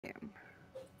Damn.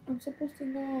 I'm supposed to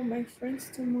go with my friends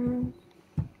tomorrow,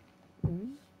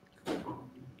 Mm.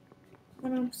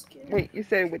 but I'm scared. Wait, you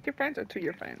said with your friends or to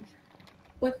your friends?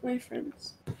 With my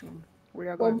friends. Mm. Where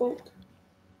y'all Well, going? both.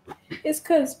 It's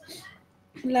because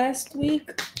last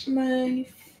week my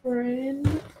friend,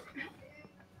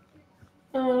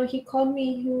 he called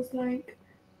me. He was like,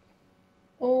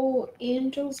 "Oh,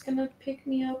 Angel's gonna pick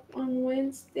me up on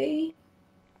Wednesday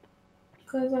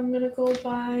because I'm gonna go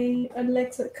buy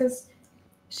Alexa because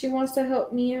she wants to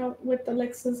help me out with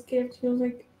Alexa's gift." He was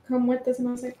like, "Come with us," and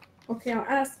I was like, "Okay, I'll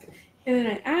ask." And then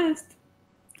I asked,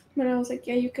 but I was like,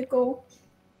 "Yeah, you could go."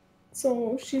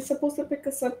 So she's supposed to pick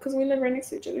us up because we live right next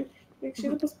to each other. Like she's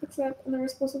Mm-hmm. supposed to pick us up, and then we're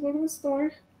supposed to go to the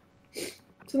store,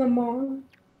 to the mall,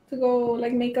 to go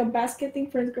like make a basket thing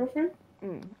for his girlfriend.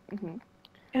 Mm-hmm.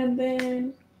 And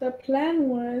then the plan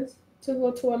was to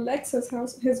go to Alexa's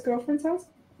house, his girlfriend's house,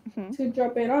 Mm-hmm. to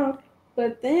drop it off.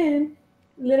 But then,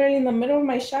 literally in the middle of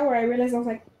my shower, I realized I was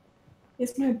like,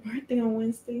 "It's my birthday on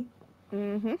Wednesday."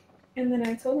 Mm-hmm. And then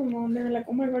I told them all, and they were like,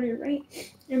 "Oh my god, you're right."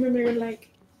 And then they were like,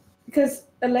 because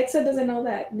Alexa doesn't know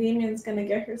that Damien's gonna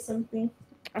get her something.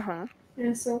 Uh-huh.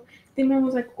 And so Damien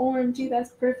was like, "OMG,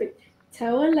 that's perfect.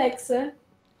 Tell Alexa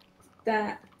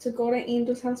that to go to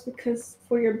Angel's house because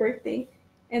for your birthday,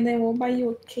 and then we'll buy you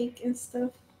a cake and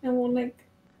stuff, and we'll like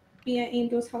be at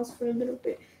Angel's house for a little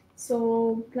bit."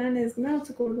 So plan is now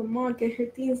to go to the mall, get her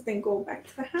things, then go back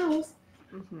to the house,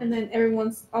 Mm-hmm. and then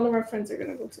all of our friends are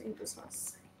gonna go to Angel's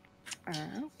house.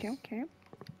 Okay, okay.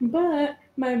 But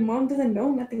my mom doesn't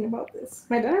know nothing about this.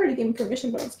 My dad already gave me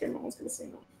permission, but I'm scared my mom's gonna say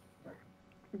no.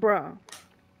 Bruh.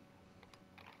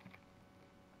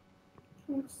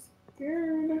 I'm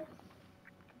scared.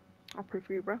 I'll pray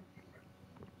for you, bruh.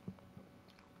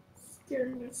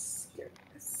 Scaredness,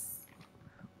 scaredness.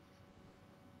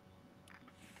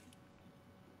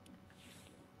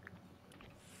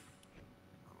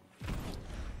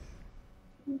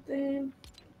 And then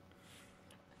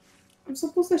I'm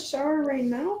supposed to shower right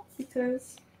now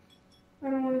because I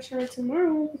don't want to shower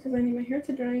tomorrow because I need my hair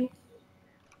to dry.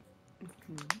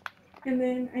 Mm-hmm. And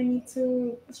then I need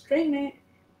to straighten it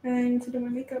and I need to do my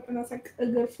makeup. And that's like a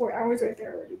good 4 hours right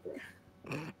there already, bro.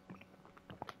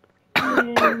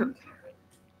 And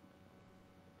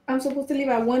I'm supposed to leave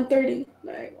at 1:30.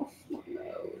 Like, oh my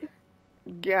god.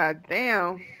 Yeah,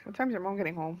 damn. What time's your mom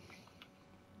getting home?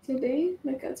 Today,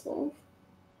 like at 12.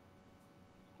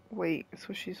 Wait,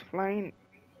 so she's flying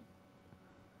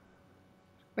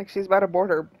like she's about to board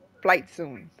her flight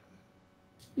soon.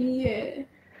 Yeah,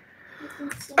 I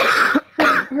think so.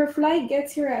 Her flight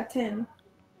gets here at 10.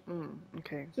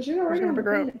 Okay. So she's Who's already gonna on the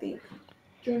pick her plane, up? I think.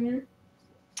 Junior.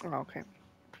 Oh, okay.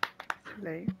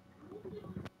 Slay.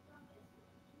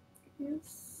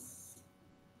 Yes.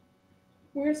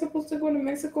 We're supposed to go to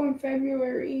Mexico in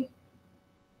February,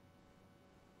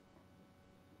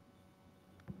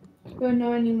 but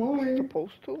not anymore.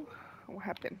 Supposed to? What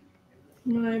happened?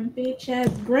 My bitch ass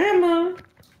grandma.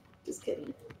 Just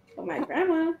kidding. But my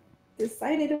grandma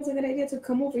decided it was a good idea to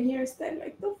come over here instead.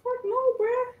 Like, the fuck, no,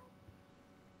 bruh.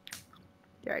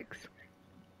 Yikes.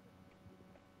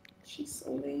 She's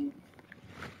so lame.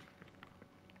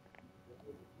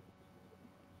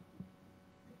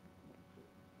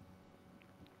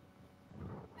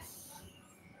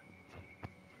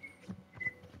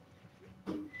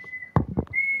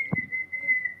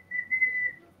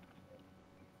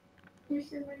 Where's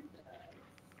your my dad?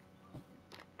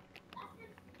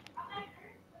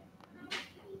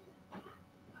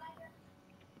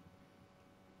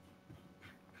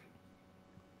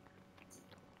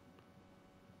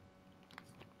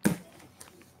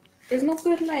 There's no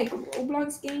good, like,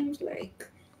 Roblox games. Like,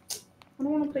 I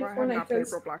don't want to play Bro, I have Fortnite not played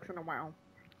because Roblox in a while.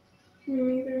 me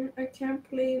neither. I can't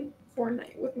play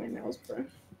Fortnite with my nails, bruh.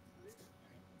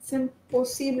 It's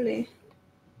impossible.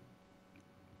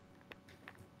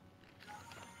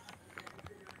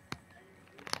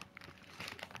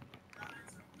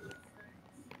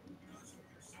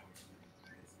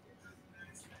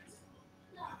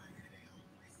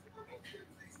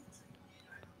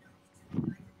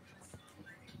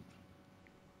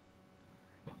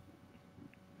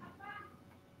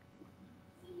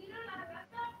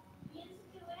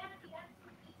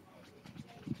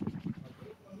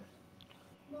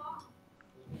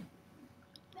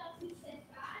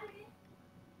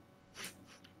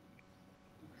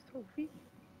 Sophie?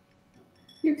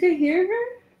 You could hear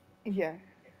her? Yeah.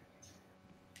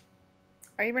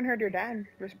 I even heard your dad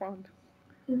respond.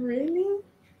 Really?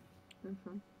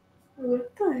 Mm-hmm.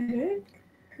 What the heck?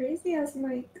 Crazy as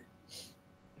Mike.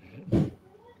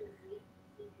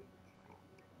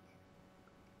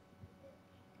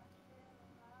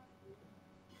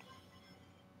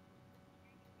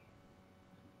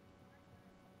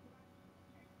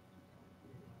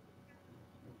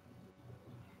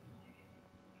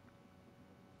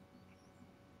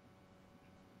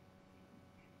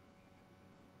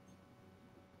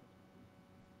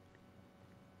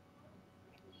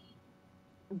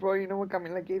 Bro, you know what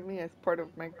Camila gave me as part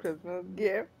of my Christmas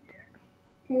gift?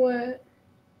 What?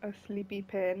 A sleepy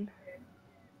pen.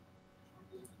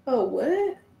 Oh,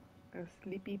 what? A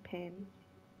sleepy pen.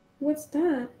 What's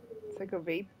that? It's like a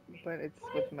vape, but it's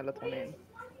with melatonin.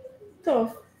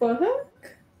 The fuck?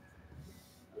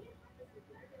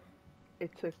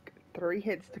 It took 3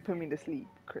 hits to put me to sleep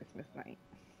Christmas night.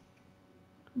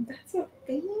 That's a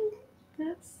thing?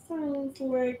 That sounds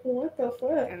like what the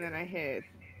fuck? And then I hit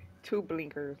 2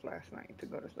 blinkers last night to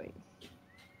go to sleep.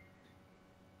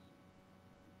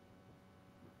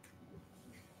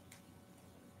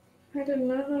 I did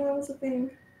not know that was a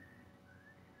thing.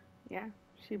 Yeah,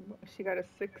 she got a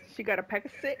 6. She got a pack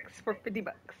of 6 for $50.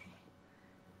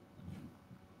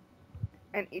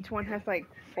 And each one has like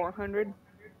 400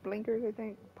 blinkers, I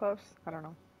think, puffs. I don't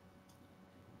know.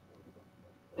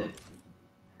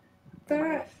 Mine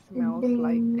That smells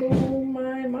like blew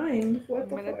my mind. What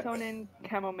the fuck? melatonin,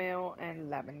 chamomile, and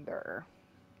lavender.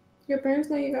 Your parents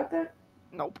know you got that?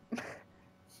 Nope.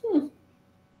 Hmm.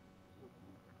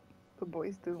 The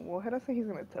boys do. Well, Hera said he's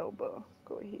gonna tell, but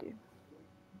go ahead.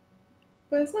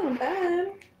 But it's not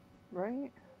bad.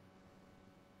 Right?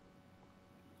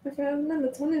 If I have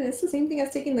melatonin, it's the same thing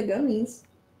as taking the gummies.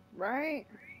 Right?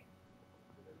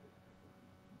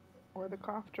 Or the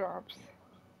cough drops.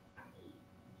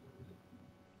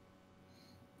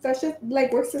 That's just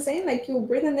like works the same. Like you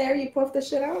breathe in the air, you puff the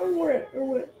shit out, or what? Or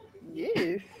what?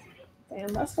 Yes. Damn,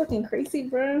 that's fucking crazy,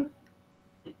 bro.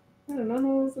 I don't know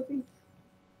what was the thing.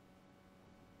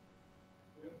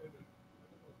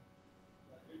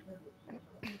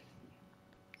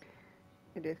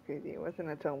 It is crazy. It wasn't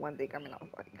until one day coming, I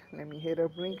was like, let me hit a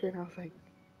blinker. And I was like,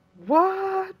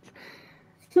 what?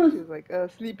 She was like,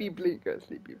 sleepy blinker,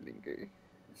 sleepy blinker.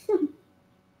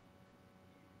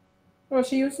 Oh,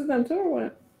 she uses them too, or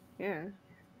what? Yeah.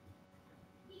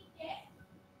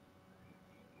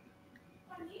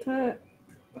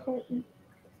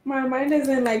 My mind is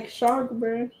in like shock,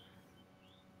 bro.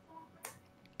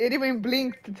 It even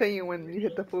blinks to tell you when you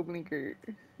hit the full blinker.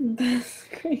 That's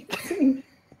crazy.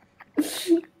 That's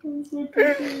fucking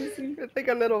crazy. It's like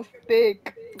a little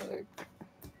stick. Look.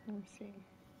 Let me see.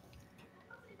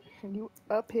 Can you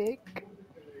pick?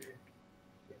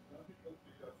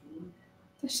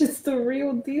 That shit's the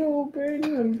real deal, bro.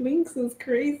 Even blinks is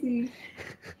crazy.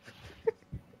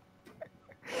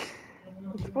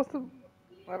 It's supposed to.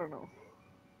 I don't know.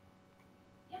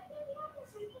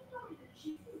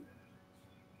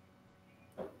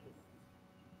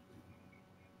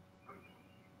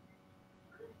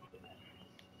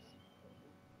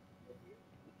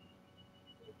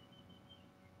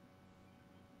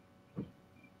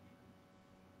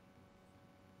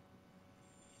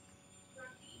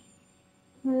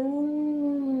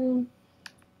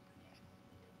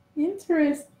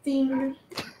 Interesting.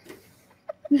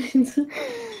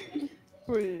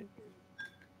 Wait.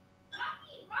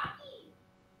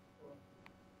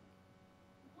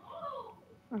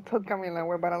 I told Camila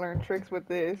we're about to learn tricks with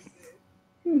this.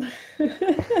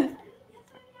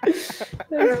 That's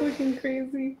fucking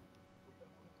crazy.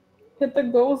 Hit the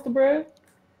ghost, bro.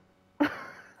 She's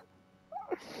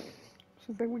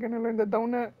like, we're gonna learn the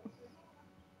donut.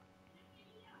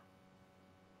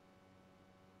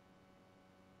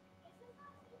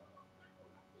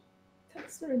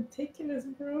 That's ridiculous,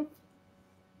 bro.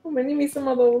 Oh, man, give me some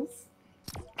of those.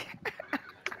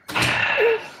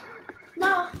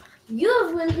 No,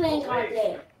 you've been playing all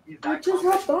day. I just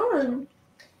hopped on.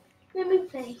 Let me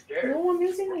play. No, I'm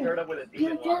using it.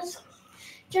 You just,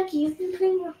 Jackie, you've been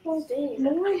playing the whole day.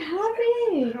 No, I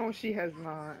haven't. No, she has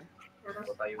not.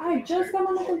 I just got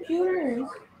on the computer.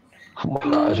 Oh my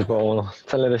gosh, bro.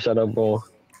 Tell her to shut up, bro.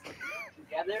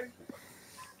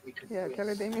 Yeah, tell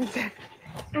her Damien said.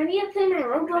 I need to play my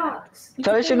Roblox.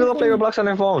 Tell her she can go play Roblox on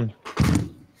her phone.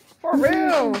 For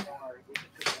real.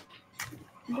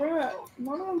 Bruh,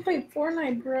 why don't I play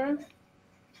Fortnite, bruh?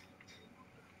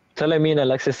 Tell her me and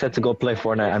Alexis said to go play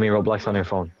Fortnite, Roblox on her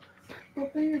phone. Go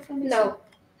play your phone. No.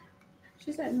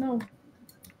 She said no.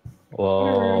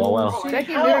 Well.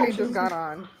 Becky literally just got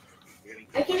on.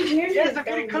 I can hear you. Yes, I'm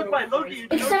getting cooked by Loki.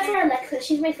 Except for Alexa,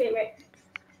 she's my favorite.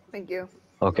 Thank you.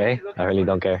 Okay, I really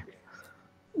don't care.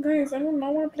 Guys, I don't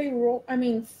know how to play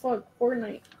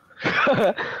Fortnite.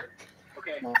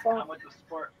 Okay, No I'm fault. with the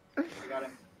sport. I got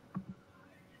him.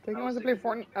 Becky wants to play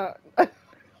Fortnite.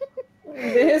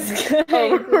 This guy.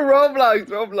 Oh,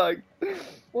 Roblox.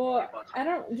 Well, I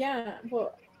don't. Yeah,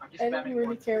 well, I'm just I don't spamming really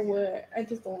one. care what. I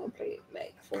just don't want to play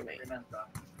like Fortnite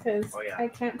because Oh, yeah. I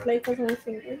can't play because of my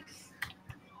fingers.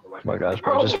 Oh my gosh,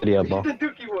 bro. Just ready up, bro. The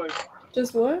Dookie was.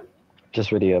 Just what?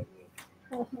 Just ready up.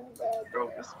 Oh my god.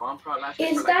 Bro, the spawn prot last year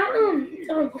Is for like that 30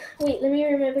 years. wait, let me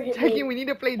remember his Techie, name. we need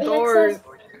to play Alexa's doors.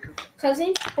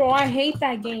 cousin? Bro, I hate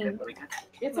that game. Let me catch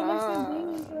It's Nah, Alexa's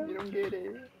game, bro. you don't get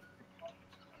it.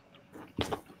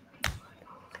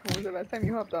 When was the last time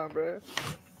you hopped on, bro?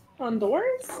 On doors?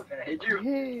 you. I hate you.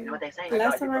 Hey. You know what they say? The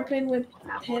last got you, time I bro. played with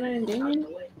Nah, Hannah and boy, Damien. out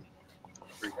the way.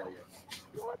 Freak out of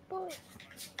you. What the?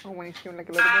 Oh, when he's feeling like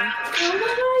a little boy. Oh my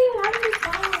god, you have me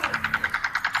back.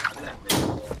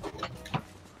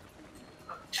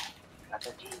 That's a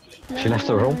GG. She left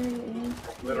the room.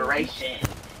 Obliteration.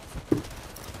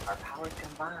 Our powers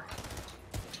combined.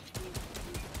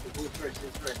 Who's first?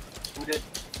 Who's first? Who did?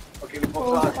 Okay, we Oh,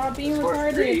 both got stop being scored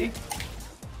retarded. 3.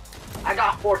 I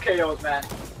got 4 KOs, man.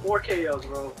 4 KOs,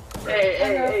 bro. Hey,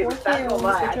 I got hey, 4 that's no KOs,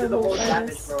 lie. I which did are the most both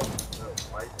damage, ass. bro.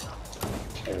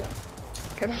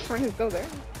 Okay, that friend is still there.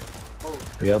 Oh,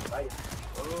 Yep. right.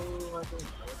 Oh, I think.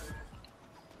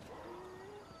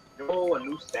 Oh, a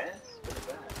new stance? What is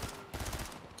that?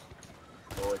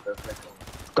 Oh, it does like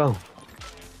Go.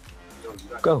 Yo, you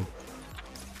got Go.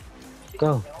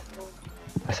 Go.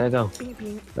 I said go. Beep,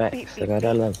 beep, Back. beep, Stick out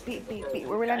that low. beep, beep, beep.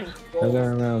 Where we landing? Look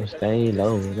around. Stay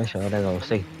low. Make sure they go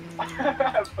see.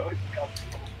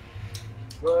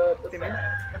 What the Dime.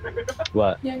 fuck?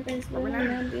 What? Yeah, guys, we're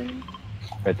landing.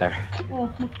 Right there.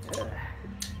 Oh,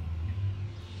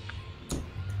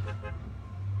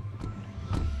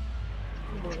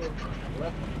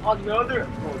 On the other.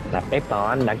 Là cái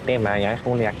toán đặt tên mà nhá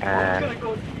không liệt I'm à. gonna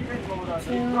go demon mode on this,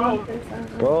 yeah,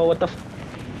 bro. Bro, what the f...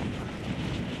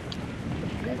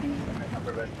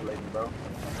 Upper ventilation, bro.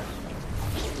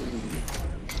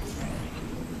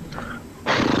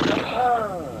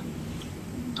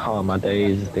 Oh my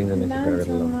days, things are making That's very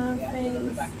on low. my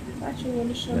face. Actually, would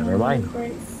have shown Never my mind.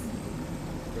 grace.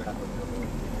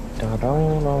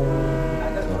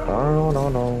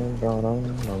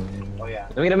 Oh yeah.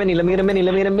 Let me get a mini, let me get a mini,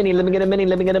 let me get a mini, let me get a mini,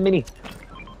 let me get a mini.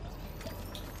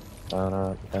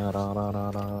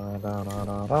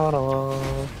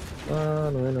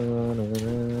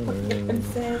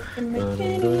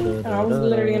 I was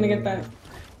literally gonna get that.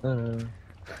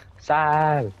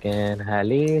 Salgan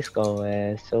Jalisco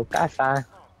es su casa.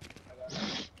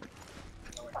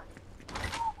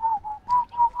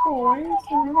 Oh, why is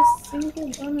there not a single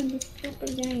gun in this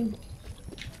stupid game?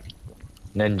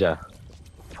 Ninja.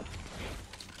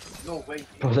 No way.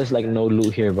 Bro, there's like no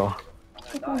loot here, bro.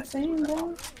 That's what I'm saying,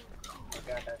 bro.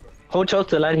 Who chose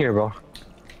to land here, bro?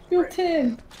 You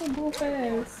kid. So both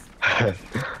ass.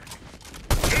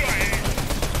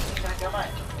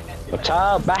 What's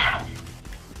up, bah?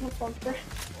 Motherfucker.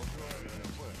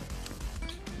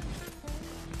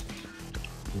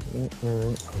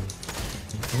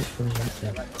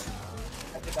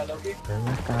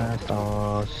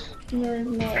 Sauce. There's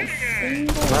not a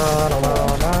single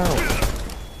No.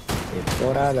 Y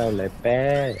por ahora le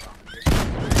pe.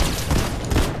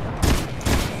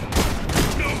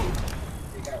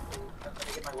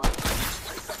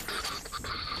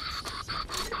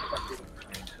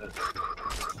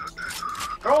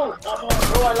 Bro,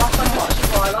 I lost my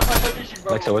position, bro. I lost my position,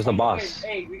 bro. Alexa, where's the Hey, boss?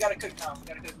 Hey, we gotta cook now. We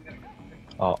gotta cook.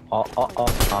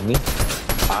 On me.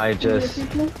 I just,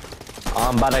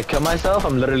 I'm about to kill myself.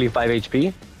 I'm literally 5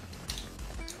 HP.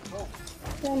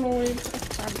 Oh no, wait.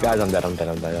 Guys, I'm dead. I'm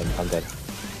dead.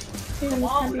 Come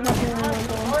on, we gotta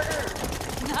harder.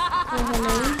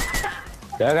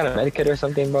 Do I got a medikit or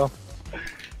something, bro?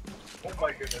 Oh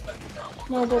my goodness.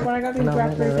 No, but when I got these No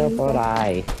grappler matter things, what oh,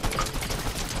 I.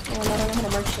 I don't know how to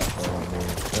mark shit.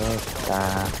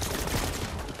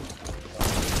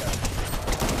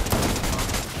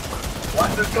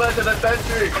 What's this glitch in the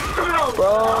century?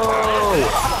 Bro!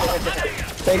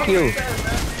 Thank you.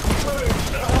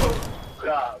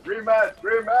 Yeah, rematch.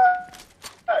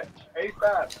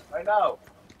 ASAP, right now.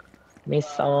 Mi Oh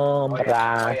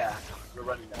sombra. yeah. You're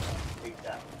running now.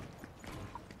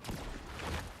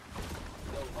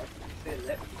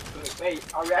 ASAP.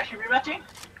 Wait, are we actually rematching?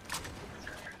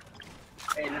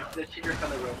 Hey, let's cheat your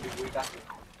color real quick. We got this.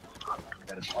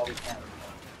 That is all we can.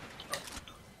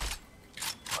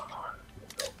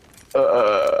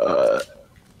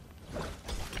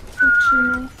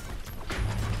 Chino.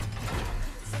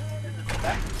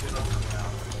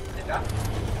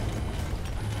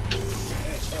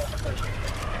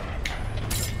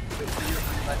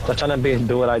 Stop trying to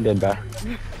do what I did, bro.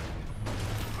 You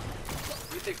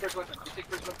take first weapon.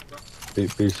 Bro.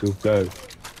 Be so bad.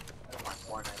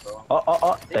 Fortnite, bro.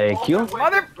 Oh, thank you.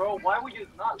 Mother, bro, why would you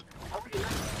not? How would you let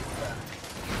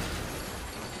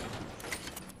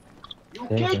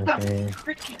me do that? You get the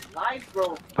freaking life,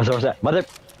 bro. What's that? Mother.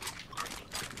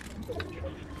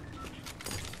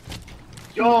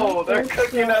 Yo, they're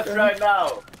cooking us right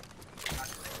now.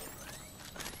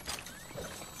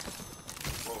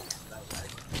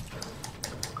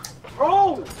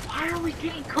 Why are we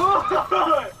getting cooked?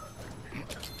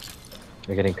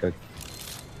 You're getting cooked.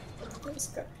 Let's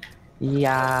go.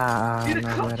 Yeah, Dude, the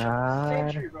coach namorar,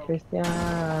 century, bro. Christian.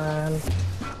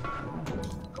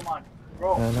 Come on.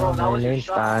 Bro, Turn that on was my your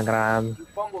shot. Instagram. You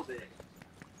fumbled it.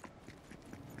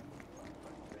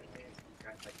 You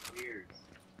guys like weirds.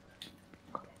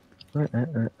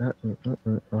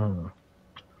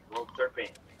 Roll serpent.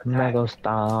 Me Attack.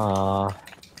 gusta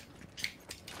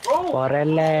Bro! por el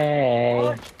Bunch. ley.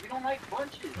 We don't like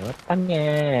bunches. Yo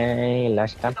también,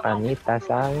 las campanitas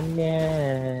saben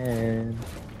bien.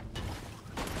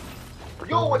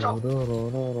 Yo, watch out.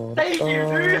 Thank you,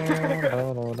 dude.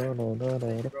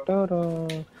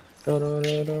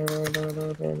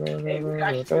 Hey, we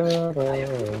got each other.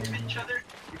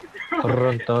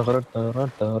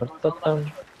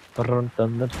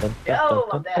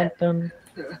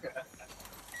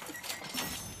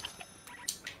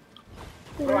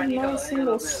 There's not a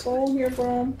single soul here,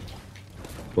 bro.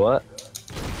 What?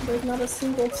 There's not a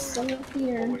single soul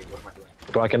here.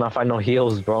 Bro, I cannot find no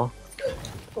heals, bro.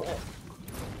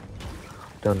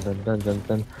 Dun dun dun dun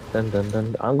dun dun dun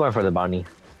dun. I'm going for the bounty.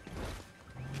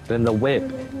 Then the whip.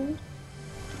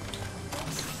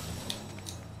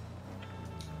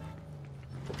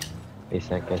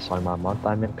 Dice que soy mamón,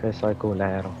 también que soy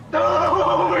culero.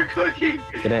 No, we're cooking.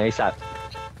 Get in ASAP.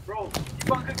 Bro,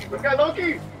 keep on cooking. We got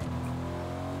Loki.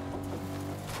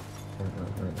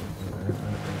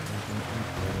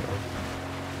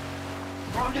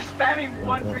 Bro, I'm just spamming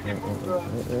one freaking move,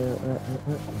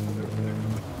 bro.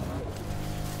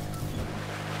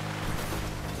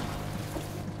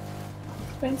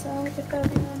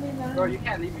 Bro, you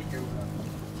can't leave me here,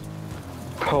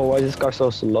 bro. Bro, why is this car so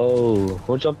slow?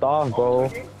 Who jumped off, bro?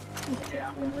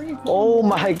 Yeah. Oh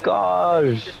my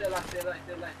gosh! Stay alive, stay alive,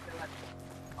 stay alive, stay alive.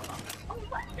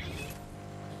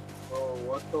 Bro,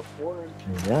 what the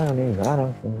fuck? Yeah, they got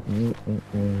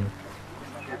him.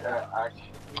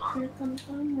 Here comes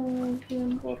someone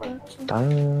being borracho.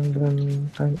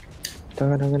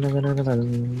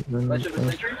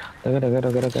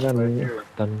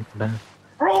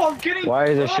 Bro, I'm getting. Why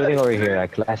is there shooting over here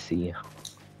at Classy?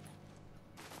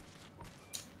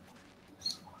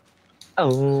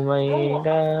 Oh my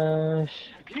gosh.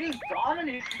 I'm getting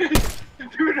dominated.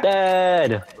 Dude.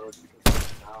 Dead! Bro, you can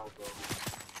now, bro.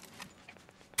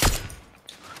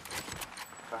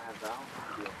 If I have that,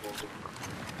 I'll be a whole different.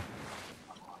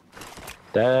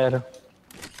 Dead.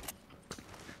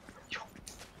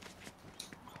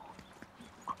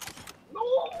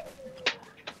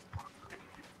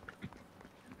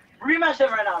 Rematch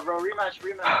them right now, bro. Rematch,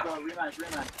 bro.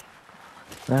 Rematch.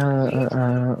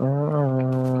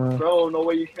 Bro, no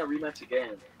way you can't rematch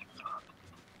again.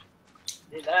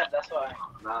 They left, that's why.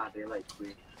 Nah, they like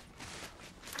free.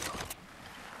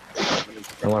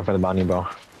 I'm going for the bounty, bro.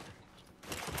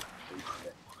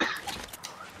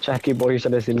 Jackie boy, you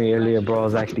should have seen me earlier, bro. I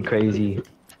was actually crazy.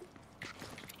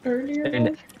 Earlier,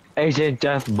 And Asian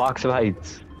Jeff Box of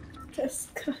Heights. this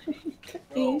guy.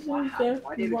 Bro, Asian Jeff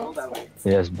why did it go that way? Box.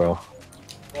 Yes, bro.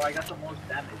 Bro, I got the most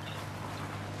damage.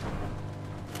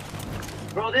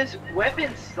 Bro, this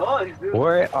weapon sucks, dude.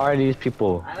 Where are these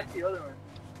people? I like the other one.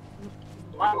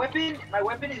 My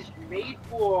weapon is made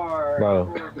for Bro.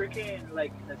 for freaking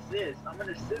like an assist. I'm an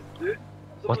assist, dude. I'm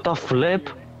What the supposed to flip?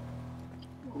 do it.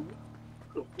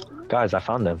 Guys, I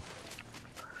found them.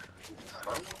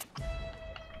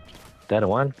 Dead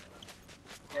one?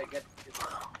 Yeah, get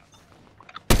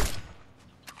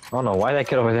I don't know why that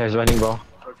kid over there is running, bro.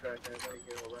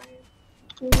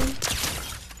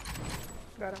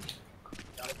 Got him.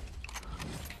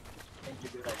 Thank you,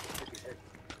 dude. I took your head.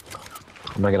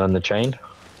 I'm gonna get on the train,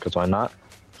 because why not?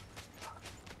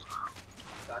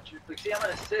 Got you. Like, see, I'm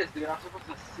an assist, dude. I'm supposed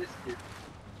to assist you.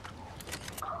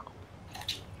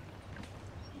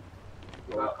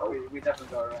 We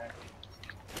definitely got it right.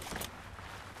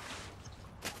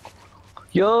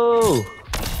 Yo!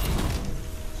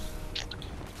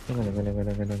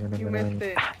 You missed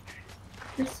it.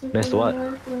 Missed what?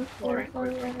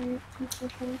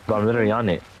 Bro, I'm literally on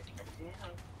it.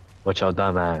 Watch out,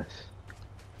 dumbass.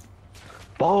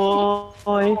 Boy!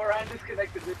 Oh, Ryan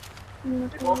disconnected, dude.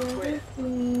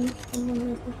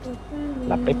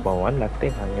 Lapit mo, one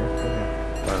lapit hanya.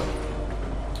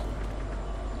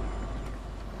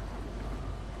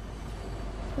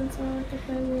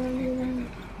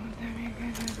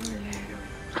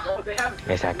 Oh, they have.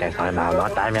 Esa que soy mamá,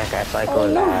 también que soy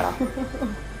culero.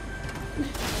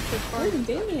 Where's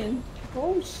Damien?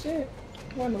 Oh shit.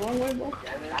 Went the wrong way, bro.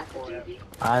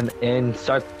 I'm in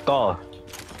circle.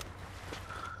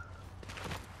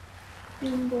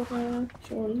 Un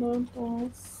borracho, los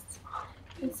dos.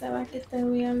 Pensaba que te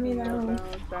había mirado.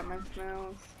 Batman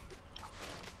smells.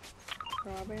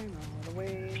 Driving all the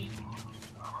way.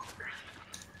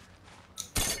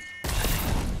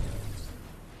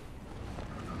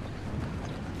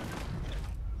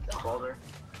 Boulder.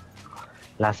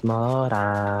 Las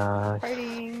moras.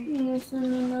 Fighting.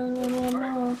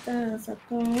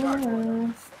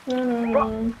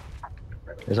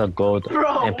 There's a gold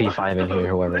MP5 in here,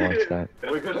 whoever wants that.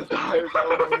 We're gonna die,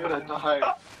 bro. We're gonna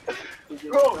die. We're gonna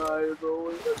die, bro.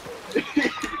 We're gonna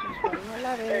die.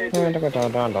 Hey, dude.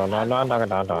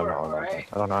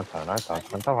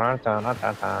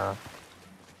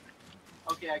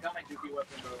 Okay, I got my dookie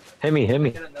weapon, bro. Hit me, hit me.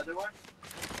 Get another one?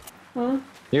 Huh?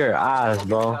 Your ass,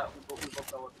 bro. We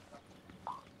both got weapons.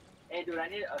 Hey, dude, I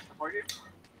need a support here.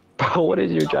 Bro, what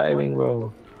is you driving,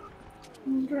 bro?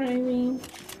 I'm driving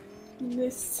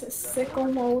this sickle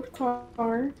mode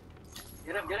car.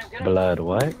 Get him, get him, get him. Blood,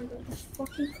 what?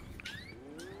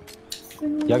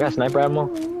 Y'all got sniper ammo?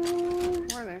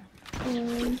 Where are they?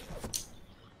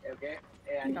 Okay.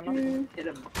 Hey, I need to hit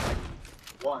him.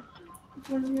 One.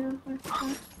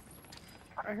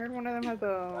 I heard one of them has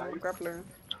a grappler.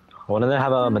 One of them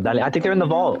have a medallion. I think they're in the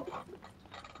vault.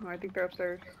 No, I think they're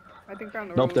upstairs. I think they're on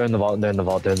the Nope, roof. they're in the vault. They're in the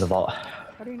vault. They're in the vault.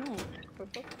 How do you know? The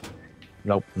fuck?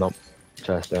 Nope, nope.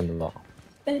 Just they're in the vault.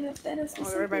 Oh, they're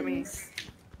right by me.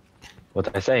 What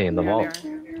did I say? In the Yeah, vault. they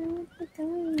are.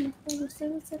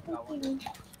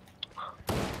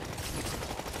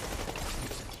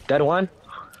 Dead one.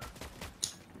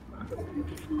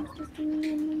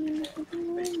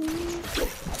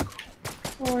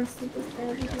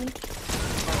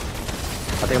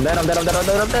 I think I'm dead. I'm dead. I'm dead. I'm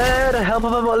dead. I'm dead. Help!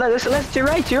 Help! Help! Let's. To your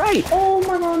right. To your right. Oh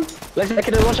my god. Let's make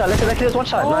it a one shot. Let's make it a one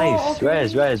shot. Oh, Nice.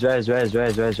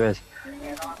 okay. Res.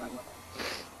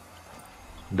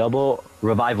 Double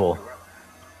revival.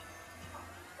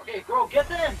 Okay, bro, get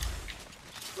them!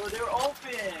 Bro, they're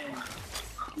open!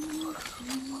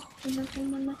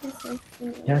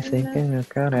 Ya sé que me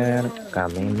querer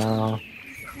camino.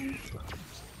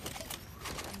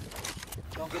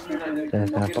 Don't get near that.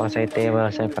 Desde positivo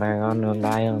se fregó un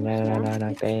gallo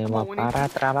negativo para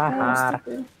trabajar.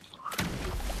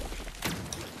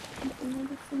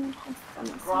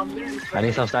 Bro, I'm literally I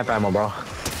need some sniper ammo, bro.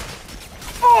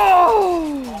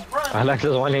 Oh!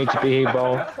 Alexis 1 HP,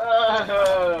 bro.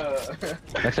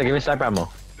 Alexa, give me sniper ammo.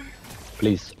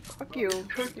 Please. Fuck you. You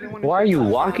don't wanna Why are shoot you my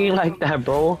walking mom. like that,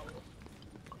 bro?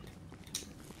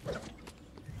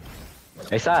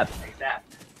 Hey, Sab. Like that.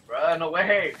 Run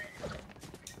away!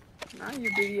 Nah,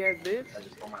 you greedy ass bitch. I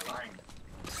just got my line.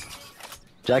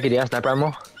 Jackie, do you have sniper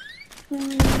ammo? How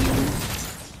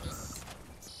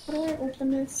do I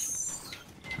open this?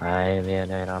 Ay,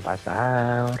 viene a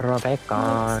pasar, Looks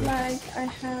Robecon. like I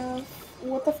have.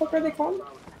 What the fuck are they called?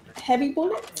 Heavy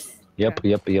bullets? Yep.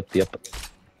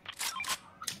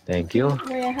 Thank you.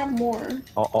 Wait, I have more.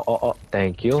 Oh.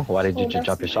 Thank you. Why did you Oh, just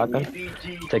drop your shotgun?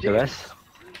 Take the rest.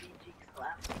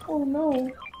 Oh no.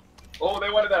 Oh,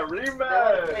 they wanted that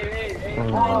rematch! Hey.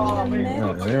 Oh,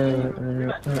 man.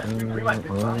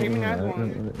 Gaming has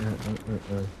one.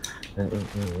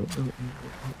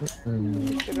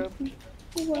 Shut up.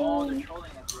 Oh, they're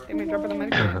trolling us, bro. Give me a drop of the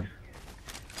medicine.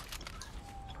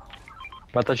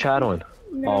 But the chat one.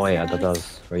 Oh wait, I thought that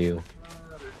was for you.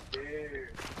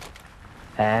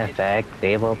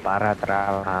 Efectivo para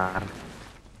trabajar.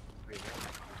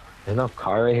 There's no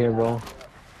car right here, bro.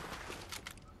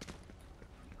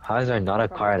 How is there not a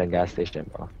car at a gas station,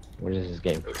 bro? What is this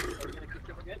game? Gonna cook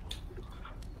them again?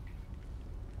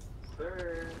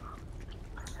 Sir.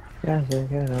 Ya sé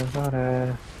que no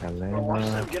para. Bro, watch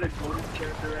them get a golden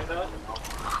character right now.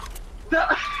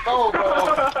 Oh, bro.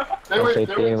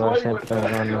 Positivo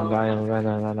siempre no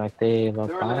vayan activo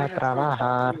para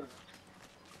trabajar.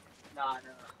 Nah.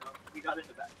 We got in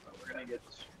the back, bro. We're gonna get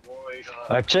destroyed.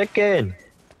 A chicken!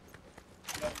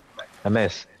 I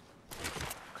missed.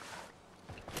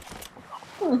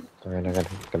 I'm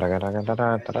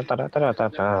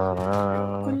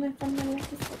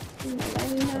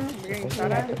getting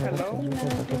shot at. Hello?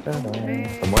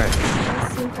 From where?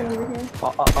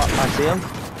 Oh, I see him.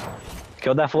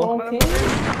 Killed that fool. Okay.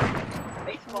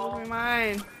 Baseball. Give me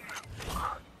mine.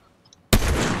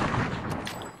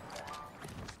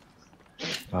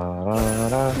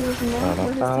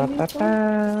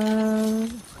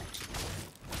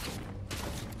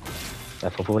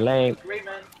 That fool late. Great,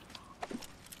 man.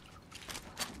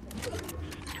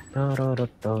 Okay,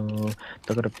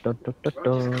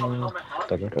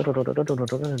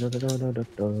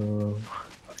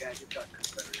 I just got better.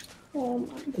 Oh my.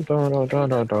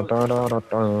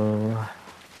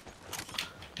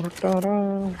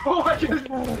 Oh, I just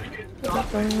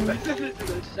into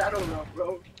the shadow realm,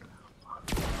 bro.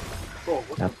 Bro,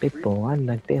 what La the freak? Pipo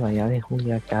anda activa ya de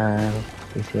Juliaca.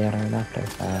 Quisiera la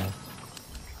fresa.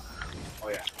 Oh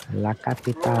yeah. La Bro, I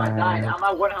died. capital. I'm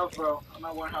at one health, bro. I'm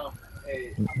at one health.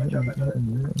 Hey, I'm gonna jump into it.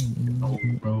 No,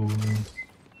 bro.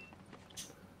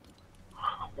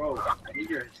 Bro, I need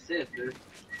your assist, dude.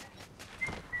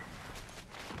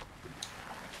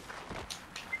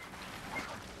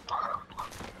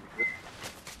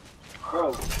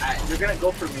 Bro, you're gonna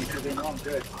go for me because they know I'm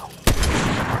good. I'm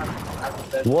the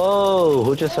best. Whoa,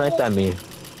 who just sniped at me?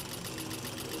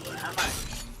 Where am I?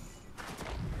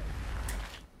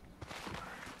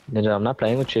 Ninja, I'm not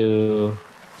playing with you.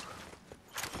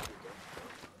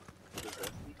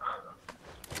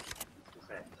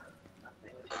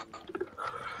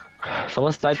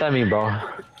 Someone sniped at me, bro.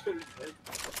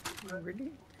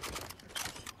 Really?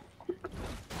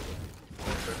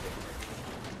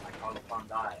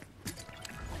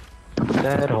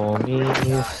 Dead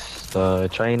homies. The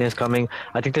train is coming.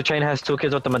 I think the train has 2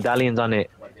 kids with the medallions on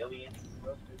it.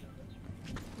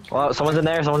 Oh, someone's in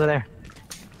there. Someone's in there.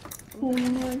 Oh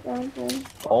my god, bro.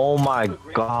 Oh my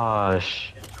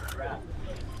gosh.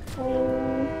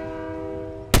 Oh.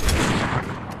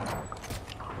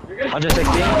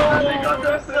 116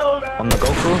 on the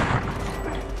Goku.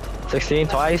 16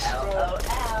 twice.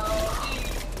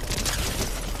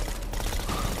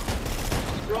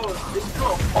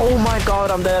 Oh my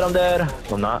god, I'm dead. I'm dead.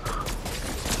 I'm not.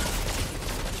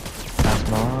 That's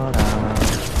not.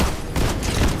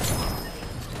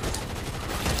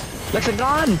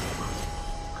 Lexagon!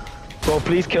 Bro,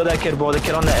 please kill that kid, bro. The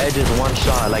kid on the edge is one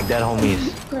shot, like dead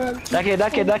homies. That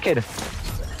kid.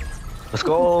 Let's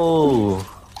go.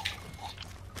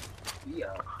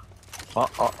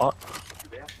 Oh.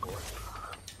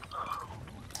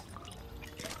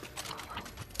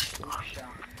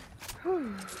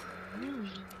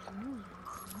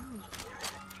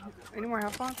 Any more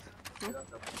half box? No?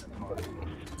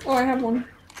 Oh, I have one.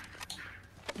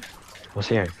 What's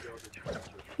here?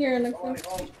 Here, like this.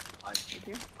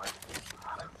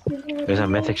 There's a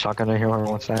mythic shotgun right here.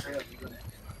 What's that?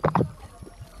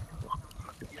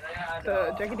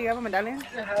 Jackie, do you have a medallion?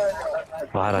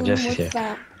 Oh, I Jesse's What's here.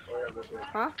 that?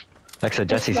 Huh? Lexa,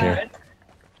 Jesse's here.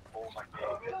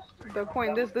 The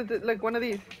coin, like one of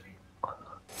these.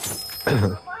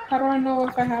 How do I know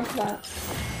if I have that?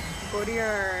 Go to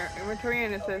your inventory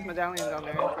and it says medallions on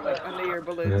there, for, like under your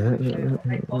bullets.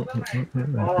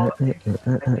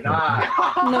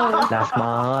 No. That's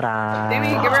Mara.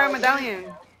 Damien, give her a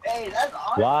medallion.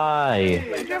 Why?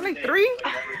 Don't you have like 3?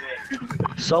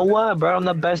 So what, bro? I'm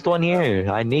the best one here.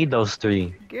 I need those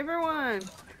 3. Give her one.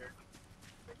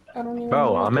 I don't even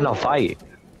Bro, know. I'm in a fight.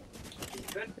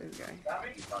 This guy.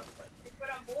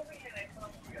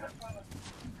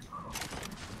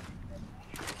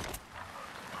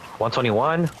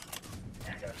 $121.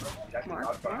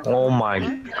 Mark. Oh my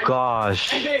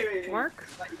gosh. Mark.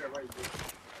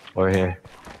 We're here.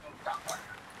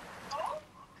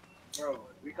 Bro,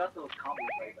 we got those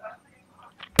combos like that.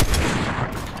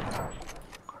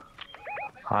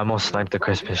 I almost sniped the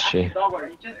Christmas tree. Dog, are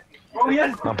you just... Bro,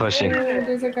 yes! I'm Oh, pushing.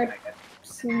 there's a guy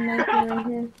sniping right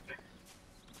here.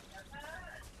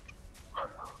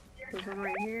 There's one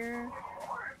right here.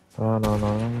 No.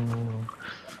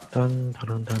 Dun.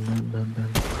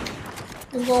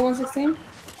 Let's go 116.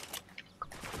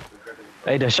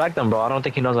 Hey, distract him, bro. I don't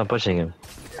think he knows I'm pushing him.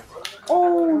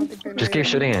 Oh! Just keep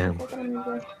shooting at him.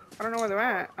 I don't know where they're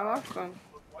at. I lost them.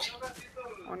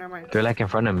 Oh, never mind. They're like in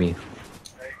front of me.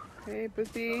 Hey,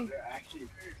 pussy.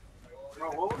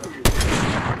 Bro, what were you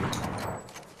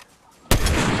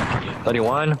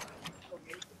 31,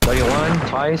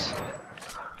 twice.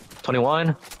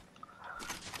 21.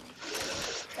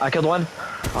 I killed one.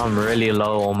 I'm really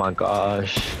low. Oh my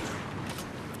gosh.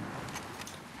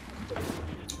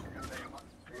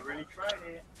 really tried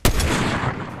it?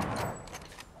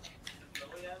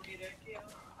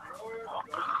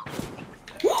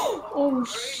 Oh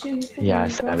shit. Ya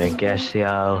saben que es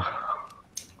yo.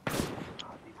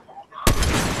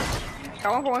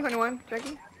 Got one for 121,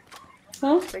 Jackie.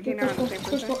 Huh? Taking her on the same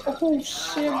person. Oh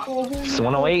shit, bro. It's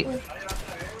 108.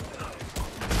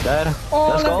 Dead. Oh,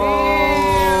 Let's go.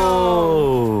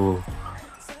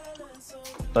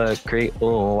 But creep.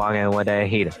 Ooh, walking with that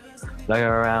heater. Look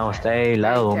around, stay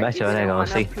low. Bet you they gonna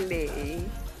see.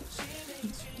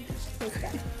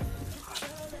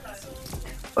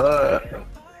 Play.